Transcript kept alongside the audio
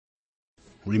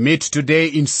We meet today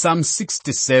in Psalm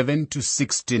 67 to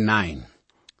 69.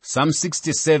 Psalm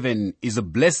 67 is a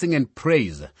blessing and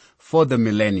praise for the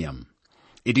millennium.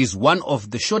 It is one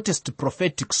of the shortest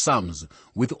prophetic psalms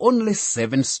with only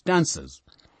 7 stanzas.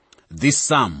 This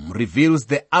psalm reveals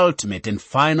the ultimate and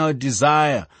final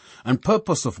desire and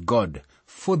purpose of God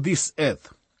for this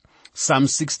earth. Psalm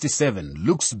 67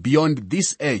 looks beyond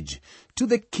this age to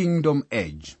the kingdom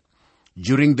age.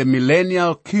 During the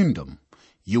millennial kingdom,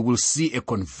 you will see a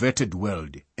converted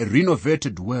world, a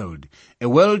renovated world, a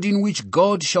world in which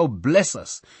God shall bless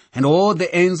us, and all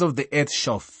the ends of the earth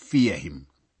shall fear him.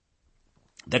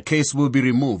 The curse will be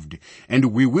removed,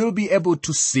 and we will be able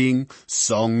to sing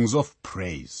songs of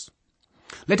praise.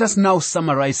 Let us now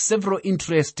summarize several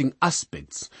interesting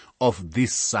aspects of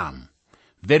this psalm.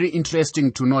 Very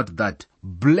interesting to note that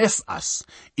bless us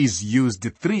is used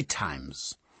 3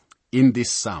 times in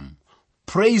this psalm.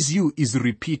 Praise you is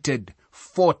repeated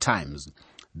 4 times.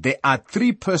 There are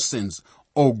 3 persons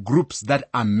or groups that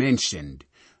are mentioned.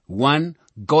 1,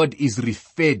 God is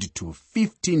referred to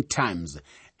 15 times,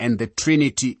 and the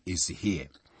Trinity is here.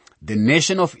 The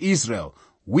nation of Israel,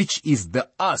 which is the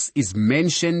us, is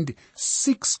mentioned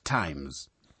 6 times.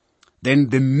 Then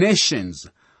the nations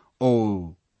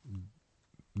or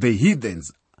the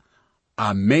heathens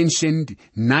are mentioned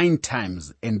 9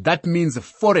 times, and that means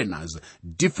foreigners,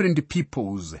 different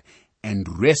peoples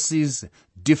and races,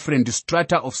 different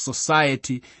strata of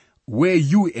society where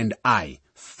you and I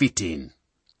fit in.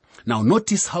 Now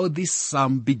notice how this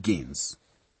psalm begins.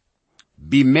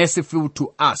 Be merciful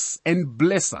to us and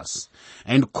bless us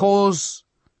and cause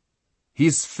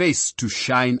his face to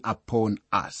shine upon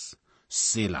us.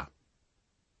 Selah.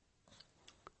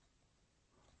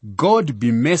 God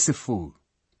be merciful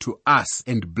to us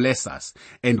and bless us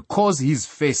and cause his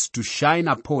face to shine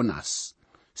upon us.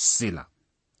 Selah.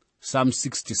 Psalm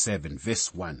 67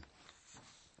 verse 1.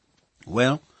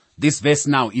 Well, this verse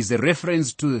now is a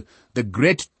reference to the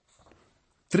great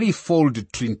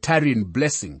threefold Trinitarian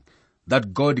blessing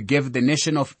that God gave the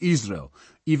nation of Israel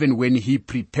even when he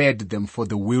prepared them for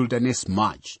the wilderness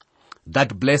march.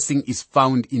 That blessing is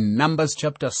found in Numbers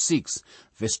chapter 6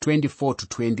 verse 24 to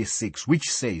 26, which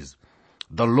says,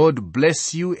 "The Lord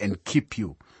bless you and keep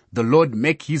you. The Lord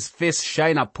make his face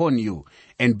shine upon you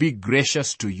and be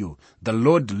gracious to you. The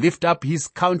Lord lift up his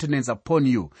countenance upon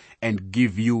you and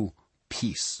give you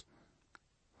peace."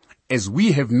 As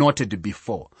we have noted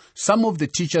before, some of the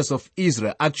teachers of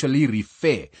Israel actually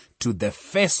refer to the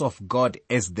face of God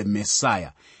as the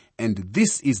Messiah. And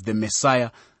this is the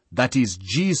Messiah that is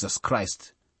Jesus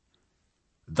Christ,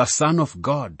 the Son of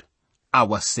God,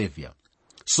 our Savior.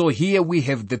 So here we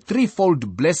have the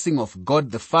threefold blessing of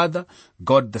God the Father,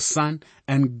 God the Son,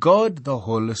 and God the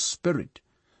Holy Spirit.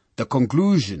 The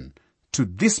conclusion to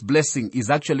this blessing is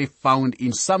actually found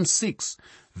in Psalm 6,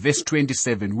 verse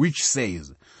 27, which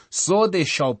says, "So they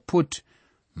shall put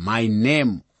my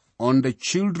name on the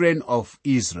children of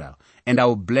Israel, and I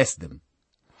will bless them."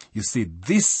 You see,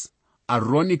 this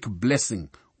Aaronic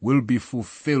blessing will be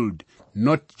fulfilled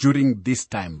not during this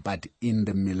time, but in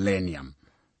the millennium.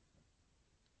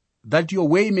 That your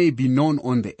way may be known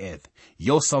on the earth,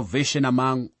 your salvation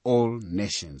among all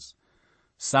nations.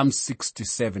 Psalm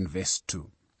 67 verse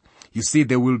 2. You see,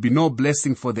 there will be no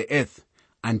blessing for the earth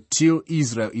until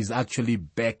Israel is actually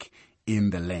back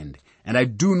in the land. And I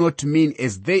do not mean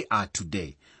as they are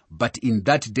today, but in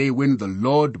that day when the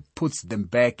Lord puts them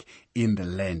back in the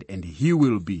land, and he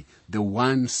will be the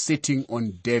one sitting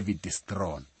on David's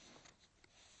throne.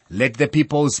 Let the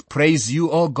peoples praise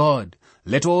you, O God.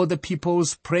 Let all the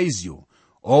peoples praise you.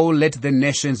 Oh, let the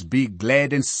nations be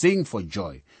glad and sing for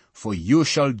joy. For you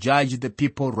shall judge the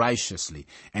people righteously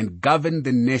and govern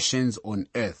the nations on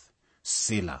earth.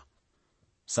 Selah.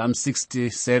 Psalm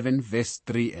 67 verse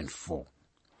 3 and 4.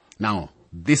 Now,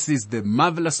 this is the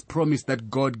marvelous promise that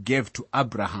God gave to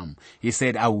Abraham. He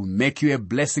said, "I will make you a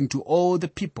blessing to all the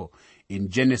people,"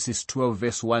 in Genesis 12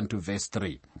 verse 1 to verse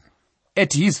 3.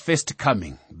 At his first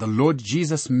coming, the Lord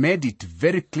Jesus made it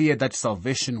very clear that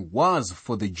salvation was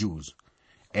for the Jews.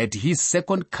 At his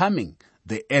second coming,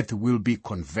 the earth will be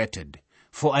converted.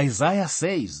 For Isaiah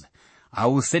says, "I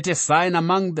will set a sign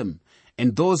among them,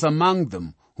 and those among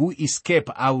them who escape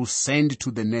I will send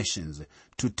to the nations,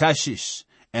 to Tarshish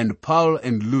and Pul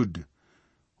and Lud,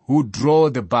 who draw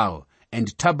the bow,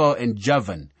 and Tabal and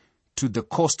Javan, to the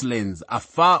coastlands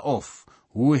afar off,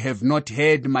 who have not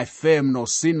heard my fame nor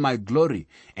seen my glory,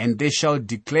 and they shall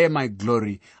declare my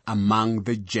glory among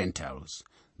the Gentiles."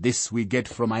 This we get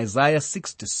from Isaiah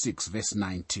 66 verse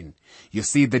 19. You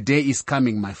see, the day is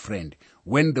coming, my friend,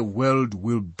 when the world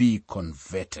will be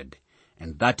converted.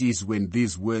 And that is when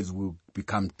these words will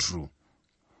become true.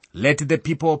 Let the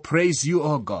people praise you,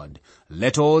 O God.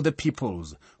 Let all the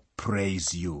peoples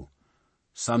praise you.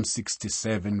 Psalm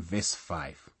 67 verse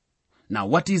 5. Now,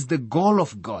 what is the goal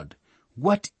of God?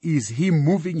 What is he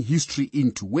moving history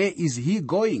into? Where is he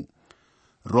going?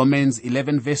 Romans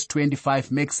 11 verse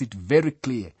 25 makes it very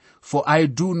clear. For I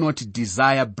do not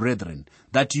desire, brethren,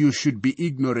 that you should be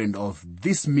ignorant of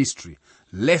this mystery,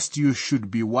 lest you should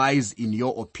be wise in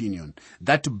your opinion,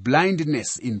 that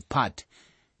blindness in part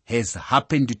has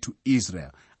happened to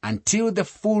Israel until the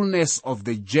fullness of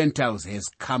the Gentiles has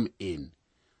come in.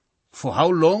 For how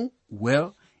long?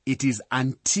 Well, it is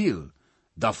until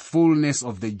the fullness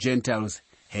of the Gentiles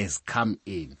has come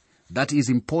in. That is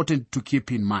important to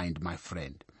keep in mind, my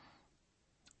friend.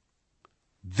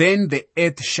 Then the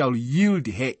earth shall yield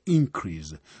her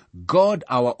increase. God,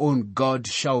 our own God,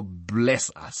 shall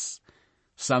bless us.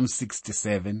 Psalm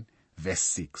 67 verse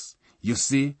 6. You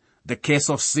see, the curse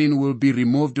of sin will be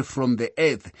removed from the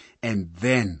earth, and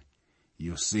then,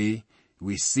 you see,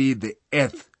 we see the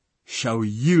earth shall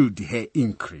yield her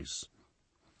increase,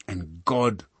 and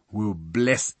God will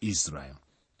bless Israel.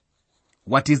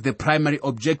 What is the primary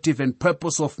objective and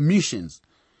purpose of missions?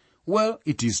 Well,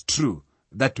 it is true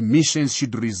that missions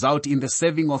should result in the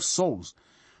saving of souls,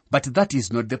 but that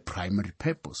is not the primary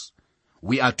purpose.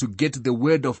 We are to get the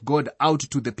word of God out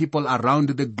to the people around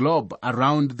the globe,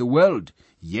 around the world.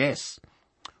 Yes.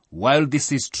 While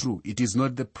this is true, it is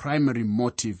not the primary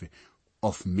motive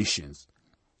of missions.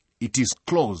 It is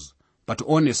close, but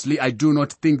honestly, I do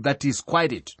not think that is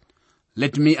quite it.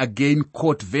 Let me again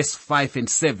quote verse 5 and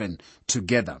 7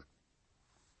 together.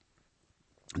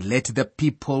 Let the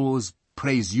peoples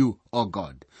praise you, O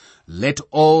God. Let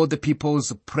all the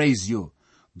peoples praise you.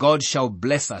 God shall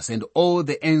bless us, and all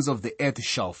the ends of the earth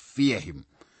shall fear him.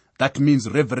 That means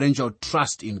reverential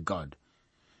trust in God.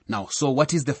 Now, so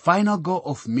what is the final goal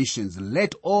of missions?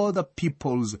 Let all the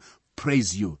peoples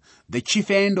praise you. The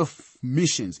chief end of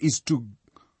missions is to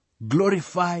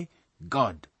glorify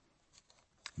God.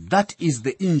 That is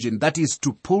the engine that is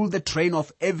to pull the train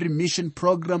of every mission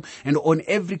program and on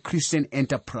every Christian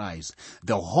enterprise.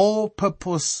 The whole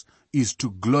purpose is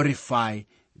to glorify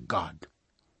God.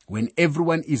 When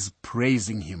everyone is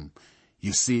praising him,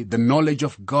 you see, the knowledge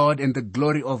of God and the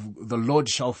glory of the Lord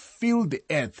shall fill the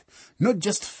earth, not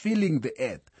just filling the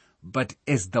earth, but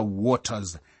as the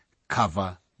waters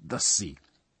cover the sea.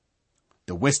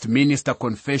 The Westminster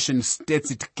Confession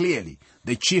states it clearly.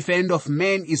 The chief end of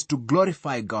man is to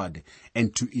glorify God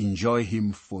and to enjoy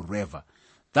him forever.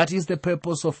 That is the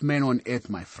purpose of man on earth,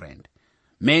 my friend.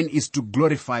 Man is to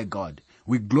glorify God.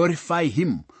 We glorify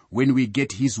him when we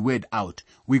get his word out.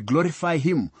 We glorify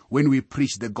him when we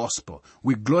preach the gospel.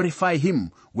 We glorify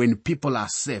him when people are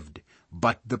saved.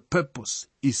 But the purpose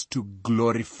is to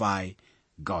glorify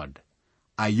God.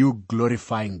 Are you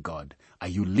glorifying God? Are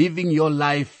you living your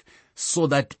life so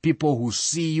that people who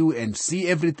see you and see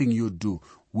everything you do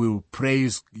will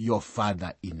praise your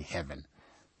Father in heaven?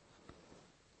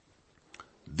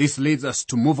 This leads us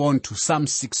to move on to Psalm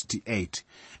 68.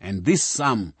 And this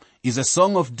psalm is a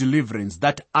song of deliverance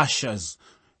that ushers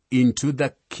into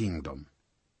the kingdom.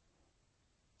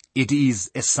 It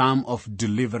is a psalm of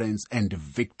deliverance and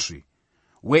victory.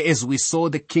 Whereas we saw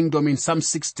the kingdom in Psalm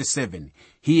 67,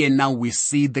 here now we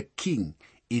see the king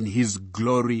in his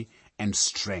glory and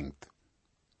strength.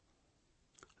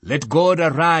 Let God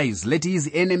arise, let his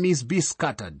enemies be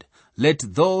scattered. Let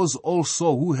those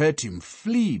also who hurt him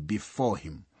flee before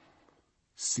him.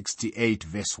 68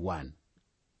 verse 1.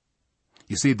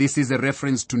 You see, this is a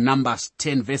reference to Numbers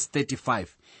 10 verse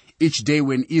 35. Each day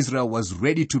when Israel was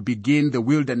ready to begin the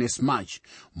wilderness march,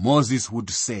 Moses would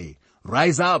say,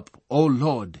 "Rise up, O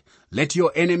Lord, let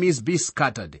your enemies be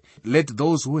scattered. Let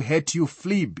those who hate you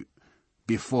flee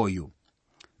before you."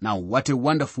 Now, what a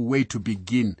wonderful way to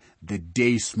begin the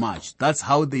day's march. That's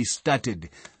how they started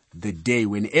the day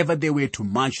whenever they were to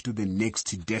march to the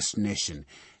next destination.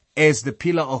 As the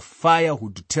pillar of fire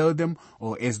would tell them,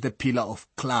 or as the pillar of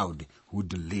cloud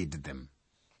would lead them.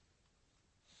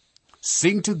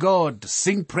 Sing to God,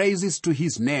 sing praises to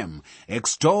his name.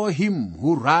 Extol him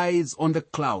who rides on the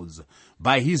clouds.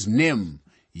 By his name,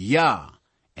 Yah,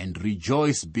 and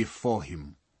rejoice before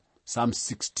him. Psalm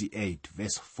 68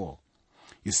 verse 4.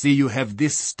 You see, you have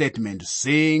this statement,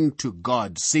 sing to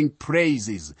God, sing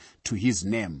praises to his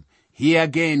name. Here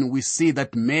again, we see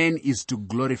that man is to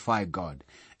glorify God.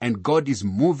 And God is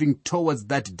moving towards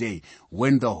that day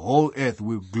when the whole earth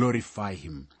will glorify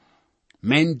him.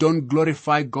 Men don't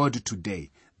glorify God today.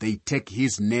 They take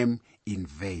his name in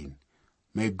vain.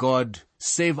 May God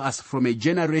save us from a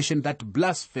generation that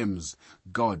blasphemes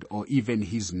God or even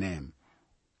his name.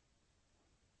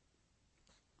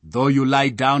 Though you lie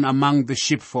down among the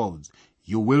sheepfolds,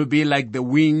 you will be like the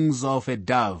wings of a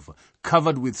dove,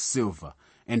 covered with silver,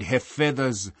 and have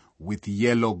feathers with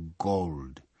yellow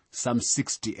gold. Psalm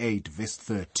 68 verse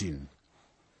 13.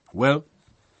 Well,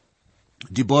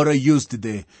 Deborah used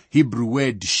the Hebrew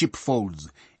word sheepfolds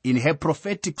in her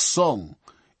prophetic song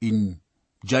in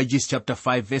Judges chapter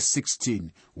 5 verse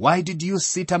 16. Why did you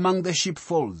sit among the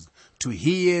sheepfolds to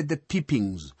hear the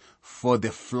peepings for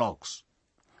the flocks?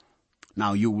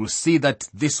 Now you will see that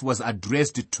this was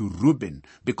addressed to Reuben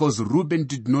because Reuben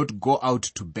did not go out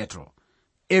to battle.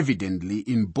 Evidently,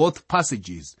 in both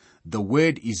passages, the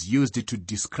word is used to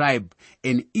describe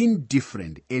an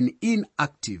indifferent, an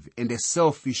inactive, and a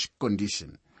selfish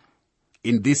condition.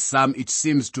 In this psalm, it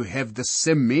seems to have the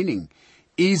same meaning.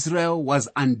 Israel was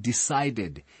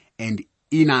undecided and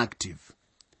inactive.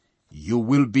 You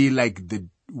will be like the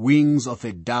wings of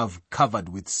a dove covered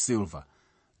with silver.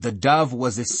 The dove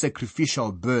was a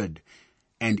sacrificial bird,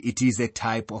 and it is a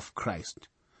type of Christ.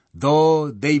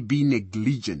 Though they be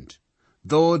negligent,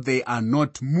 though they are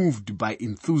not moved by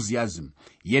enthusiasm,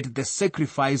 yet the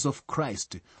sacrifice of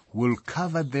Christ will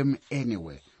cover them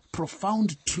anyway.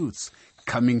 Profound truths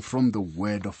coming from the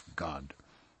Word of God.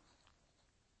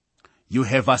 You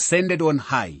have ascended on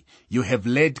high. You have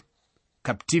led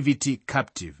captivity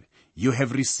captive. You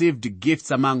have received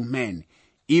gifts among men,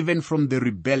 even from the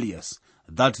rebellious,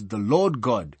 that the Lord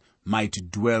God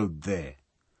might dwell there.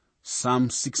 Psalm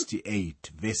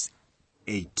 68 verse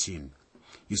 18.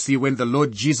 You see, when the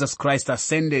Lord Jesus Christ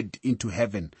ascended into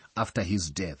heaven after his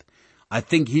death, I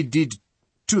think he did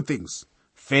two things.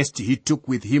 First, he took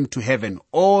with him to heaven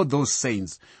all those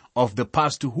saints of the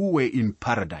past who were in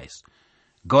paradise.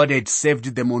 God had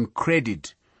saved them on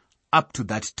credit up to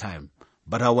that time,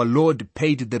 but our Lord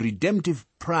paid the redemptive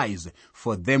price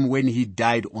for them when he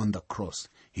died on the cross.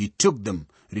 He took them,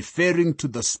 referring to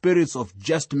the spirits of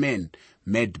just men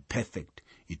made perfect.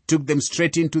 He took them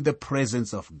straight into the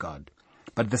presence of God.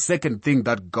 But the second thing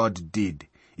that God did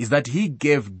is that he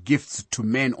gave gifts to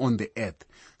men on the earth,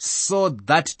 so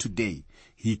that today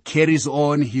he carries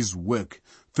on his work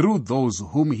through those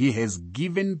whom he has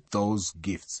given those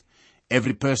gifts.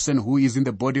 Every person who is in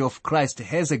the body of Christ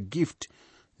has a gift.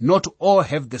 Not all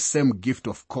have the same gift,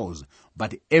 of course,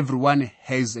 but everyone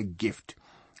has a gift.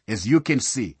 As you can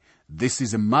see, this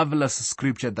is a marvelous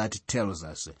scripture that tells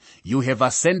us, you have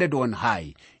ascended on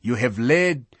high, you have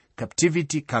led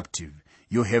captivity captive,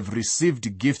 you have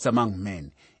received gifts among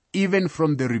men, even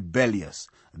from the rebellious,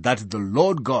 that the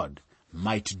Lord God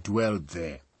might dwell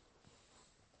there.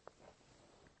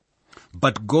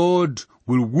 But God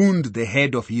will wound the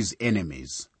head of his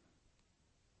enemies,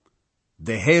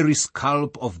 the hairy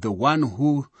scalp of the one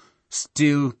who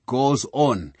still goes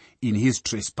on in his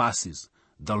trespasses.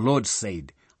 The Lord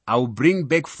said, I will bring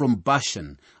back from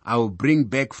Bashan, I will bring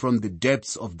back from the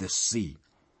depths of the sea.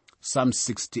 Psalm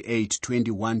 68,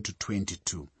 21 to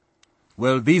 22.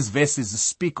 Well, these verses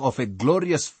speak of a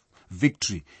glorious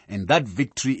victory, and that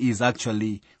victory is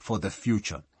actually for the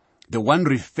future. The one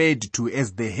referred to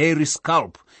as the hairy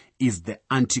scalp is the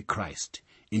Antichrist.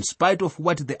 In spite of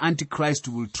what the Antichrist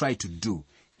will try to do,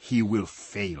 he will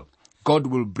fail. God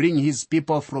will bring his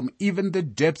people from even the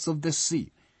depths of the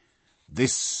sea.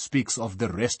 This speaks of the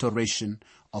restoration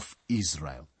of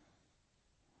Israel.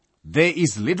 There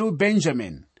is little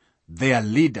Benjamin, their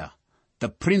leader, the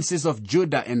princes of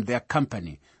Judah and their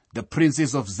company, the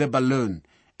princes of Zebulun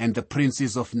and the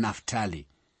princes of Naphtali.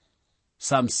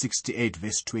 Psalm 68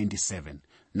 verse 27.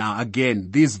 Now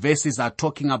again, these verses are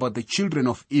talking about the children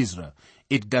of Israel.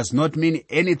 It does not mean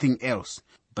anything else.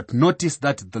 But notice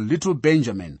that the little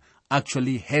Benjamin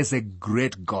actually has a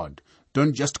great God.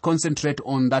 Don't just concentrate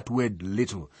on that word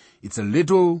little. It's a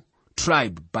little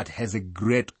tribe, but has a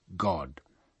great God.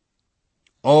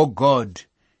 O God,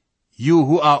 you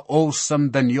who are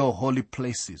awesome than your holy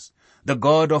places. The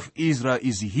God of Israel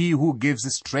is he who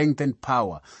gives strength and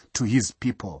power to his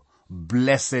people.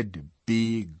 Blessed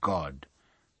be God.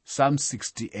 Psalm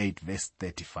 68 verse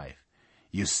 35.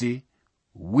 You see,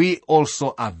 we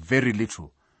also are very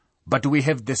little, but we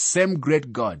have the same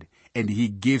great God, and he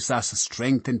gives us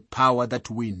strength and power that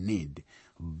we need.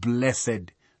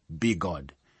 Blessed be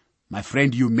God. My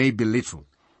friend, you may be little,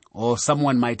 or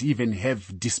someone might even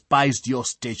have despised your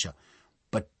stature,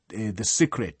 but the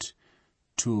secret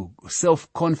to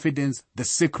self-confidence, the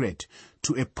secret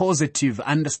to a positive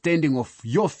understanding of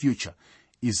your future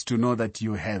is to know that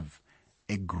you have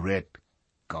a great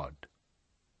God.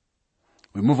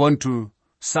 We move on to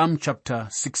Psalm chapter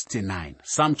 69.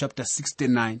 Psalm chapter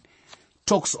 69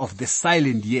 talks of the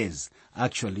silent years,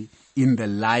 actually, in the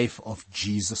life of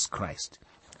Jesus Christ.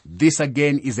 This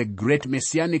again is a great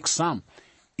messianic psalm.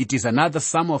 It is another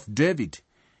Psalm of David,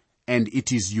 and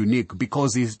it is unique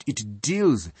because it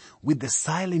deals with the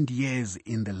silent years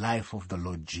in the life of the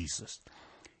Lord Jesus.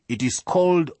 It is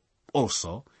called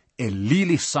also a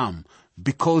lily psalm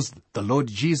because the Lord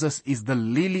Jesus is the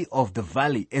lily of the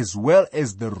valley as well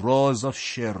as the rose of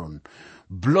Sharon.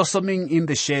 Blossoming in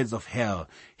the shades of hell,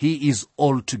 he is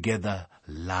altogether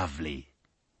lovely.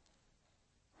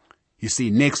 You see,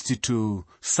 next to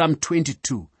Psalm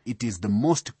 22, it is the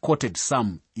most quoted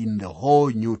psalm in the whole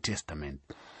New Testament.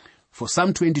 For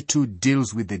Psalm 22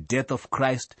 deals with the death of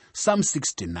Christ, Psalm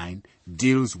 69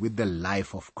 deals with the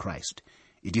life of Christ.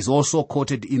 It is also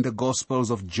quoted in the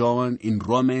Gospels of John, in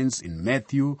Romans, in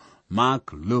Matthew,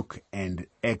 Mark, Luke, and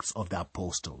Acts of the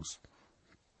Apostles.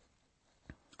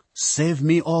 Save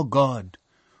me, O God,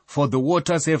 for the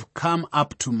waters have come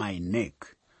up to my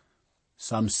neck.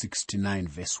 Psalm 69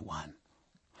 verse 1.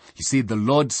 You see, the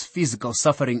Lord's physical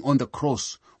suffering on the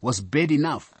cross was bad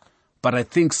enough, but I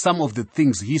think some of the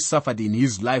things he suffered in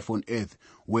his life on earth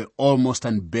were almost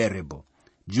unbearable.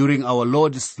 During our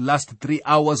Lord's last 3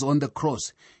 hours on the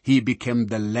cross, he became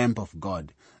the Lamb of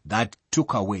God that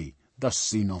took away the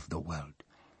sin of the world.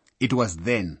 It was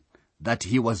then that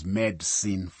he was made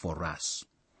sin for us.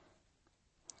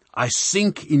 I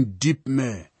sink in deep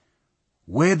mire,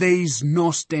 where there is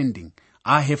no standing.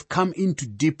 I have come into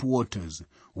deep waters,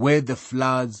 where the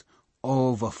floods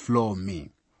overflow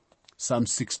me. Psalm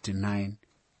 69,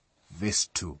 verse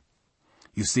 2.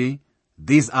 You see,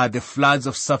 these are the floods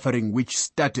of suffering which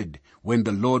started when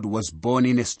the Lord was born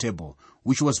in a stable,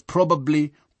 which was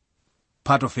probably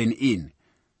part of an inn.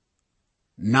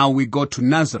 Now we go to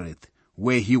Nazareth,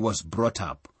 where he was brought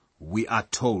up. We are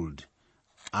told,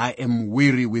 I am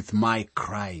weary with my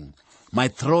crying. My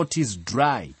throat is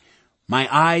dry. My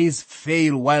eyes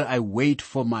fail while I wait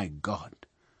for my God.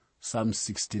 Psalm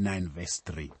 69 verse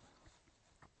 3.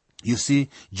 You see,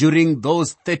 during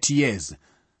those 30 years,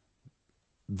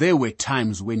 there were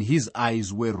times when his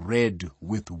eyes were red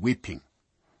with weeping.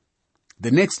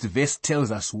 The next verse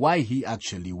tells us why he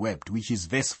actually wept, which is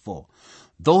verse 4.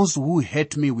 Those who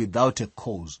hate me without a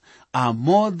cause are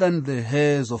more than the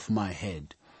hairs of my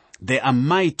head. They are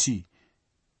mighty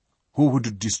who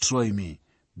would destroy me,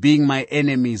 being my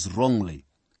enemies wrongly.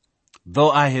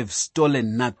 Though I have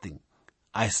stolen nothing,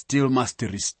 I still must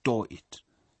restore it.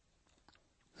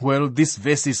 Well, this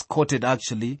verse is quoted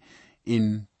actually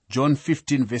in John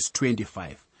 15 verse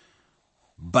 25.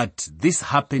 But this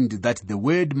happened that the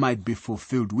word might be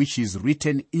fulfilled, which is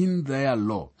written in their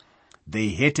law. They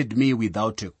hated me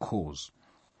without a cause.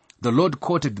 The Lord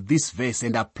quoted this verse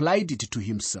and applied it to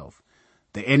himself.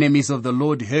 The enemies of the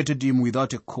Lord hated him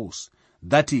without a cause.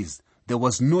 That is, there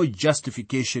was no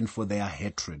justification for their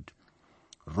hatred.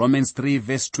 Romans 3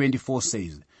 verse 24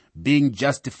 says, being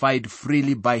justified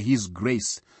freely by his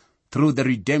grace through the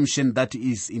redemption that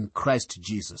is in Christ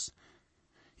Jesus.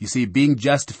 You see, being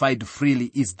justified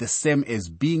freely is the same as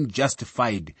being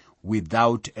justified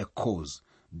without a cause.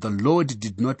 The Lord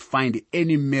did not find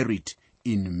any merit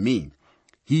in me.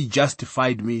 He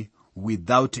justified me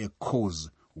without a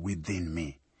cause within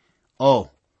me.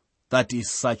 Oh, that is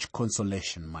such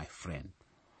consolation, my friend.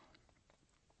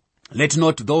 Let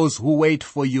not those who wait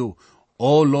for you,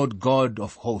 O Lord God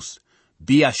of hosts,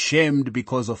 be ashamed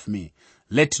because of me.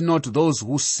 Let not those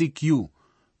who seek you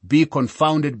be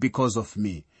confounded because of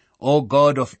me, O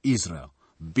God of Israel,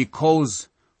 because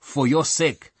for your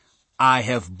sake I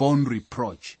have borne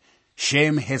reproach.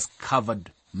 Shame has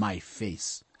covered my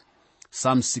face.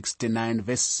 Psalm 69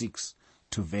 verse 6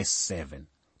 to verse 7.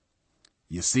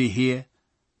 You see here,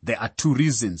 there are two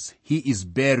reasons he is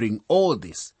bearing all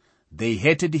this. They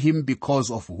hated him because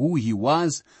of who he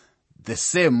was, the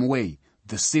same way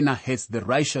the sinner hates the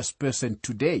righteous person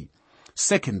today.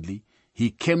 Secondly, he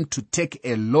came to take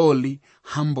a lowly,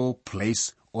 humble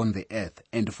place on the earth,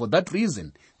 and for that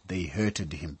reason, they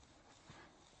hated him.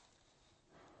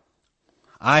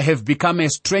 I have become a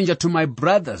stranger to my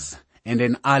brothers and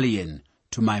an alien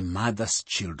to my mother's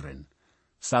children.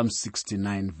 Psalm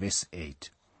 69 verse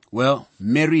 8. Well,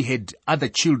 Mary had other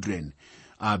children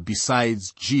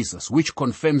besides Jesus, which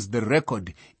confirms the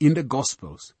record in the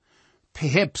Gospels.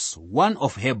 Perhaps one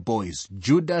of her boys,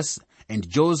 Judas and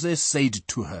Joseph, said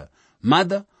to her,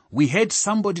 Mother, we heard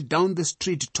somebody down the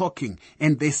street talking,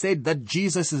 and they said that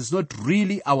Jesus is not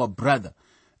really our brother.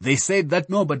 They said that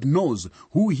nobody knows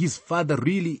who his father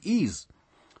really is.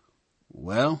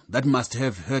 Well, that must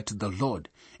have hurt the Lord,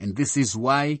 and this is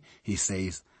why he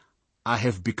says, I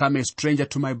have become a stranger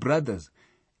to my brothers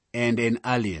and an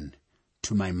alien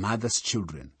to my mother's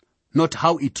children. Not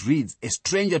how it reads, a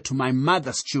stranger to my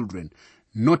mother's children,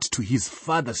 not to his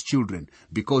father's children,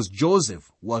 because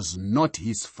Joseph was not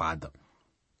his father.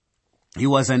 He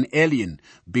was an alien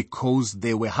because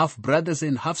they were half brothers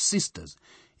and half sisters.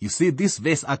 You see, this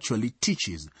verse actually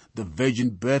teaches the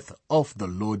virgin birth of the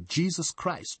Lord Jesus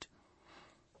Christ.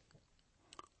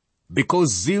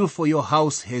 Because zeal for your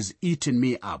house has eaten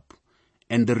me up,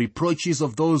 and the reproaches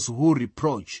of those who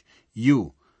reproach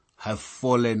you have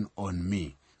fallen on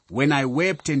me. When I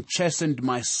wept and chastened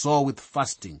my soul with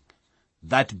fasting,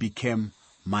 that became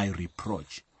my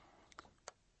reproach.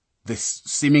 The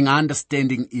seeming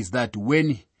understanding is that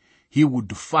when he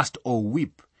would fast or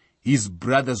weep, his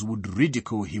brothers would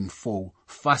ridicule him for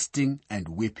fasting and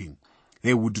weeping.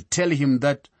 They would tell him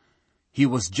that he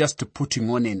was just putting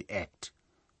on an act.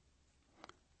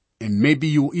 And maybe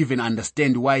you even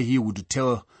understand why he would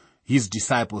tell his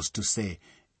disciples to say,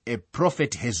 a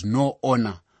prophet has no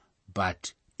honor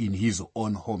but in his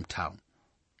own hometown.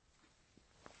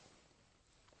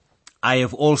 I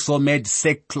have also made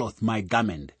sackcloth my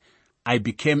garment. I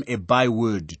became a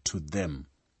byword to them.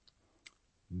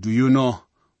 Do you know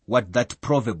what that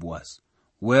proverb was?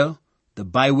 Well, the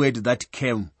byword that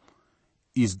came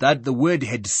is that the word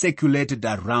had circulated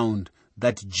around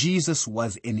that Jesus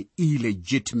was an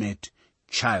illegitimate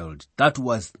child. That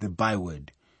was the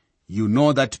byword. You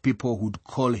know that people would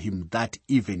call him that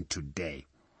even today.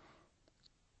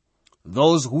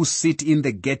 Those who sit in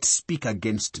the gate speak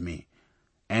against me,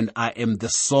 and I am the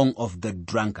song of the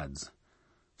drunkards.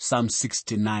 Psalm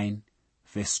 69,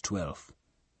 verse 12.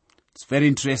 It's very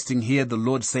interesting here. The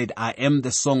Lord said, I am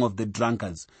the song of the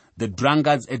drunkards. The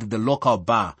drunkards at the local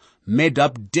bar made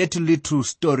up dirty true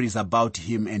stories about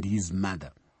him and his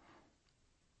mother.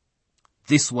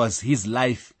 This was his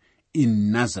life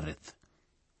in Nazareth.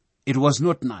 It was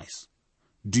not nice.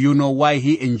 Do you know why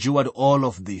he endured all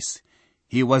of this?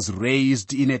 He was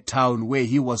raised in a town where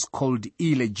he was called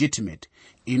illegitimate,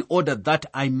 in order that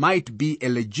I might be a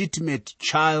legitimate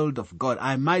child of God.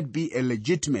 I might be a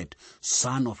legitimate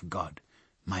son of God.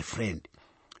 My friend,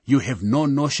 you have no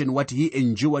notion what he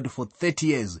endured for 30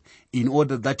 years in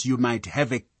order that you might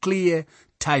have a clear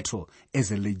title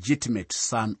as a legitimate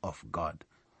son of God.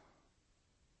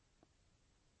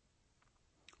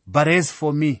 But as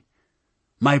for me,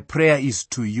 my prayer is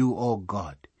to you, O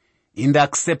God, in the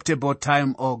acceptable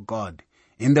time, O God,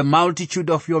 in the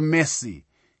multitude of your mercy,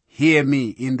 hear me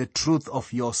in the truth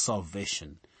of your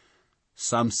salvation.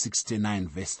 Psalm 69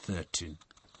 verse 13.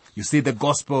 You see, the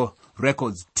gospel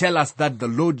records tell us that the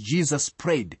Lord Jesus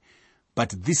prayed,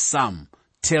 but this psalm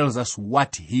tells us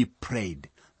what he prayed.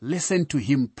 Listen to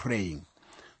him praying.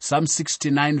 Psalm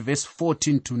 69 verse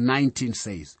 14 to 19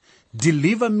 says,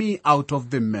 Deliver me out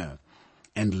of the mire,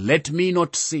 and let me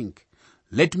not sink.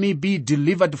 Let me be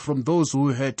delivered from those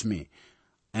who hurt me,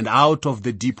 and out of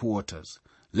the deep waters.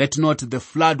 Let not the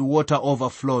flood water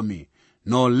overflow me,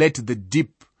 nor let the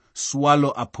deep swallow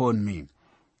upon me.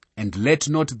 And let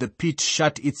not the pit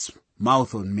shut its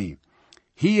mouth on me.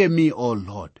 Hear me, O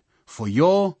Lord, for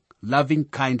your loving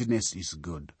kindness is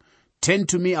good. Turn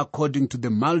to me according to the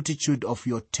multitude of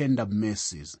your tender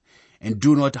mercies, and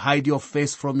do not hide your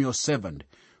face from your servant,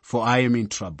 for I am in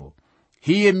trouble.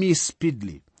 Hear me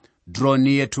speedily. Draw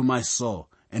near to my soul,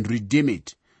 and redeem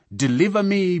it. Deliver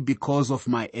me because of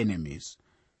my enemies.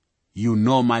 You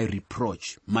know my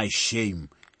reproach, my shame,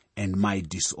 and my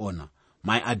dishonor.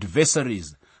 My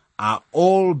adversaries are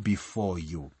all before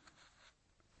you.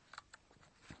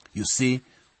 You see,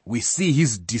 we see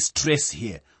his distress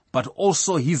here, but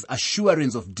also his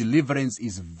assurance of deliverance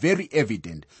is very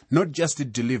evident. Not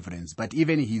just deliverance, but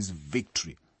even his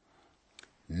victory.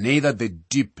 Neither the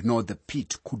deep nor the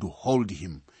pit could hold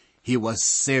him. He was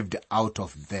saved out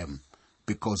of them,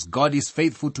 because God is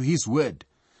faithful to his word.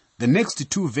 The next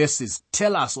two verses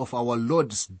tell us of our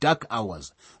Lord's dark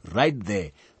hours right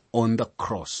there on the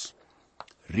cross.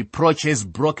 Reproach has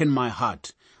broken my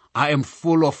heart. I am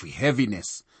full of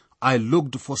heaviness. I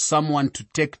looked for someone to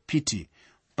take pity,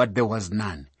 but there was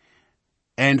none.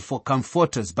 And for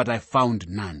comforters, but I found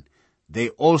none. They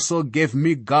also gave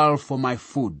me gall for my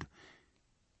food,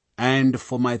 and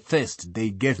for my thirst they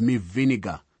gave me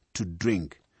vinegar to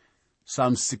drink.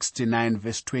 Psalm 69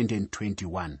 verse 20 and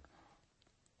 21.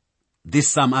 This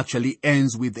psalm actually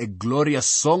ends with a glorious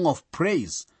song of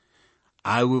praise.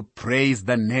 I will praise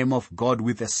the name of God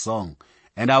with a song,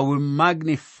 and I will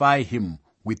magnify him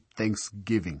with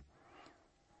thanksgiving.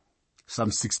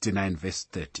 Psalm 69 verse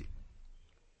 30.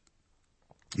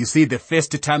 You see, the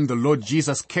first time the Lord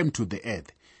Jesus came to the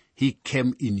earth, he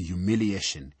came in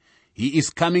humiliation. He is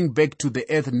coming back to the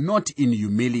earth not in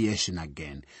humiliation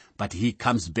again, but he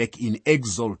comes back in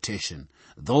exaltation.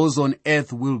 Those on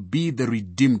earth will be the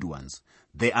redeemed ones.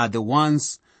 They are the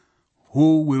ones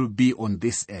who will be on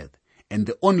this earth. And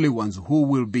the only ones who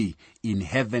will be in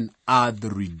heaven are the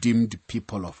redeemed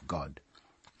people of God.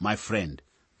 My friend,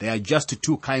 there are just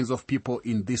two kinds of people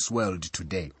in this world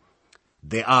today.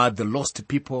 They are the lost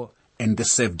people and the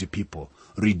saved people,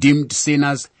 redeemed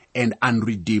sinners and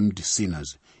unredeemed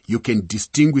sinners. You can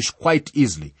distinguish quite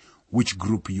easily which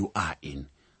group you are in.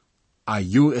 Are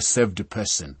you a saved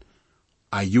person?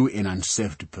 Are you an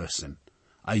unsaved person?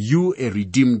 Are you a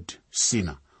redeemed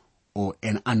sinner or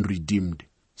an unredeemed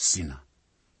sinner?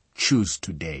 Choose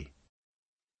today.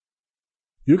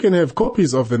 You can have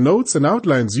copies of the notes and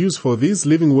outlines used for these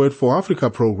Living Word for Africa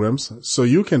programs so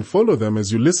you can follow them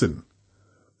as you listen.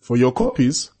 For your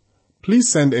copies, please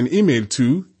send an email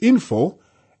to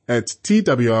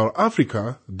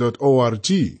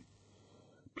info@twrafrica.org.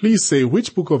 Please say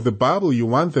which book of the Bible you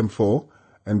want them for,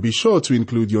 and be sure to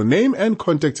include your name and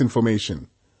contact information.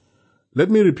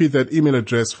 Let me repeat that email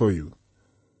address for you.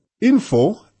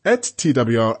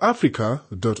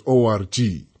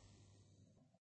 info@twrafrica.org.